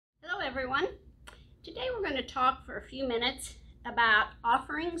everyone. Today we're going to talk for a few minutes about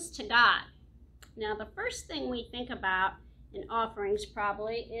offerings to God. Now the first thing we think about in offerings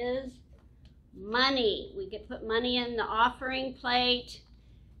probably is money. We could put money in the offering plate.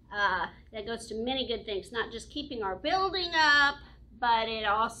 That goes to many good things, not just keeping our building up, but it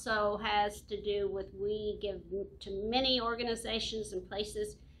also has to do with we give to many organizations and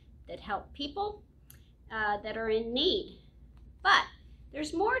places that help people that are in need. But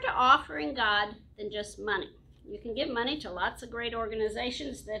there's more to offering God than just money. You can give money to lots of great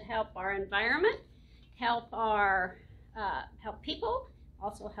organizations that help our environment, help people,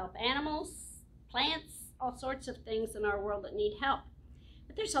 also help animals, plants, all sorts of things in our world that need help.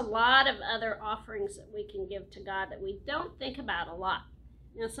 But there's a lot of other offerings that we can give to God that we don't think about a lot.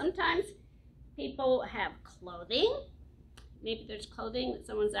 Now sometimes people have clothing. Maybe there's clothing that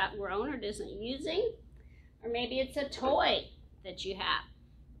someone's outgrown or isn't using. Or maybe it's a toy that you have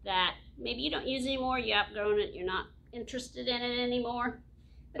that maybe you don't use anymore, you outgrown it, you're not interested in it anymore.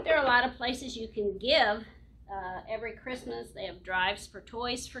 But there are a lot of places you can give. Every Christmas they have drives for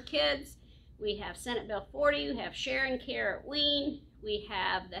toys for kids. We have Senate Bill 40, we have Share and Care at Ween, we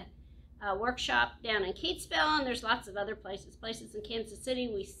have the workshop down in Keatsville, and there's lots of other places in Kansas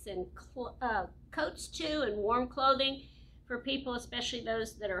City we send coats to and warm clothing for people, especially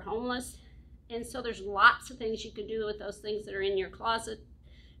those that are homeless. And so there's lots of things you can do with those things that are in your closet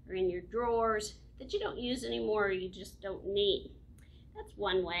or in your drawers that you don't use anymore or you just don't need. That's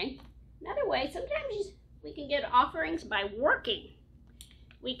one way. Another way, sometimes we can get offerings by working.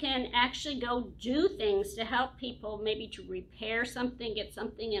 We can actually go do things to help people, maybe to repair something, get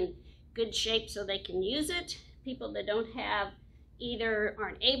something in good shape so they can use it. People that don't have, either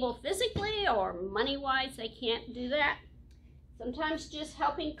aren't able physically or money-wise, they can't do that. Sometimes just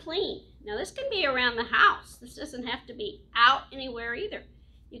helping clean. Now this can be around the house. This doesn't have to be out anywhere either.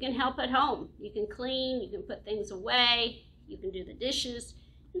 You can help at home. You can clean, you can put things away, you can do the dishes,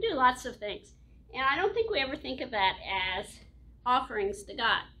 you can do lots of things. And I don't think we ever think of that as offerings to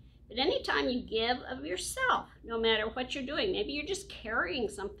God. But anytime you give of yourself, no matter what you're doing, maybe you're just carrying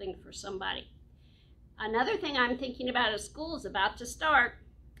something for somebody. Another thing I'm thinking about is school is about to start,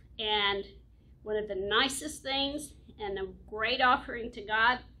 and one of the nicest things and a great offering to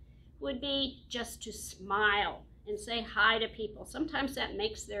God would be just to smile and say hi to people. Sometimes that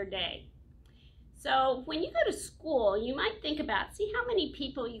makes their day. So when you go to school, you might think about, see how many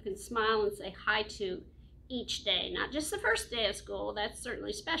people you can smile and say hi to each day. Not just the first day of school, that's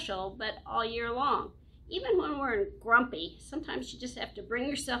certainly special, but all year long. Even when we're grumpy, sometimes you just have to bring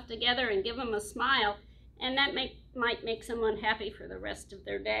yourself together and give them a smile, and that might make someone happy for the rest of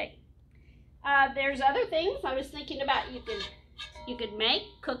their day. There's other things I was thinking about. You could make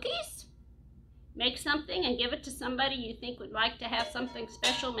cookies, make something and give it to somebody you think would like to have something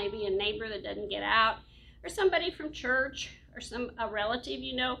special, maybe a neighbor that doesn't get out, or somebody from church, or a relative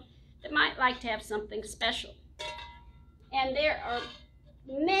you know that might like to have something special. And there are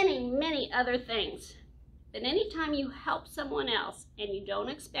many, many other things. But anytime you help someone else and you don't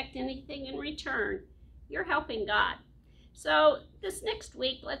expect anything in return, you're helping God. So this next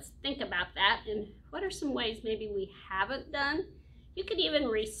week, let's think about that and what are some ways maybe we haven't done. You could even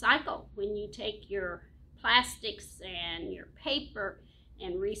recycle when you take your plastics and your paper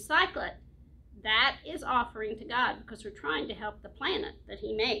and recycle it. That is offering to God because we're trying to help the planet that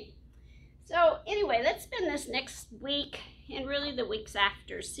He made. So anyway, let's spend this next week and really the weeks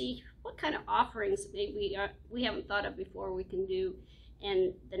after, see what kind of offerings maybe we haven't thought of before we can do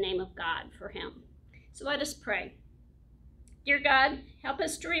in the name of God for Him. So let us pray. Dear God, help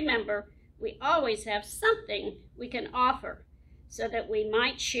us to remember we always have something we can offer so that we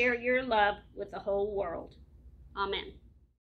might share your love with the whole world. Amen.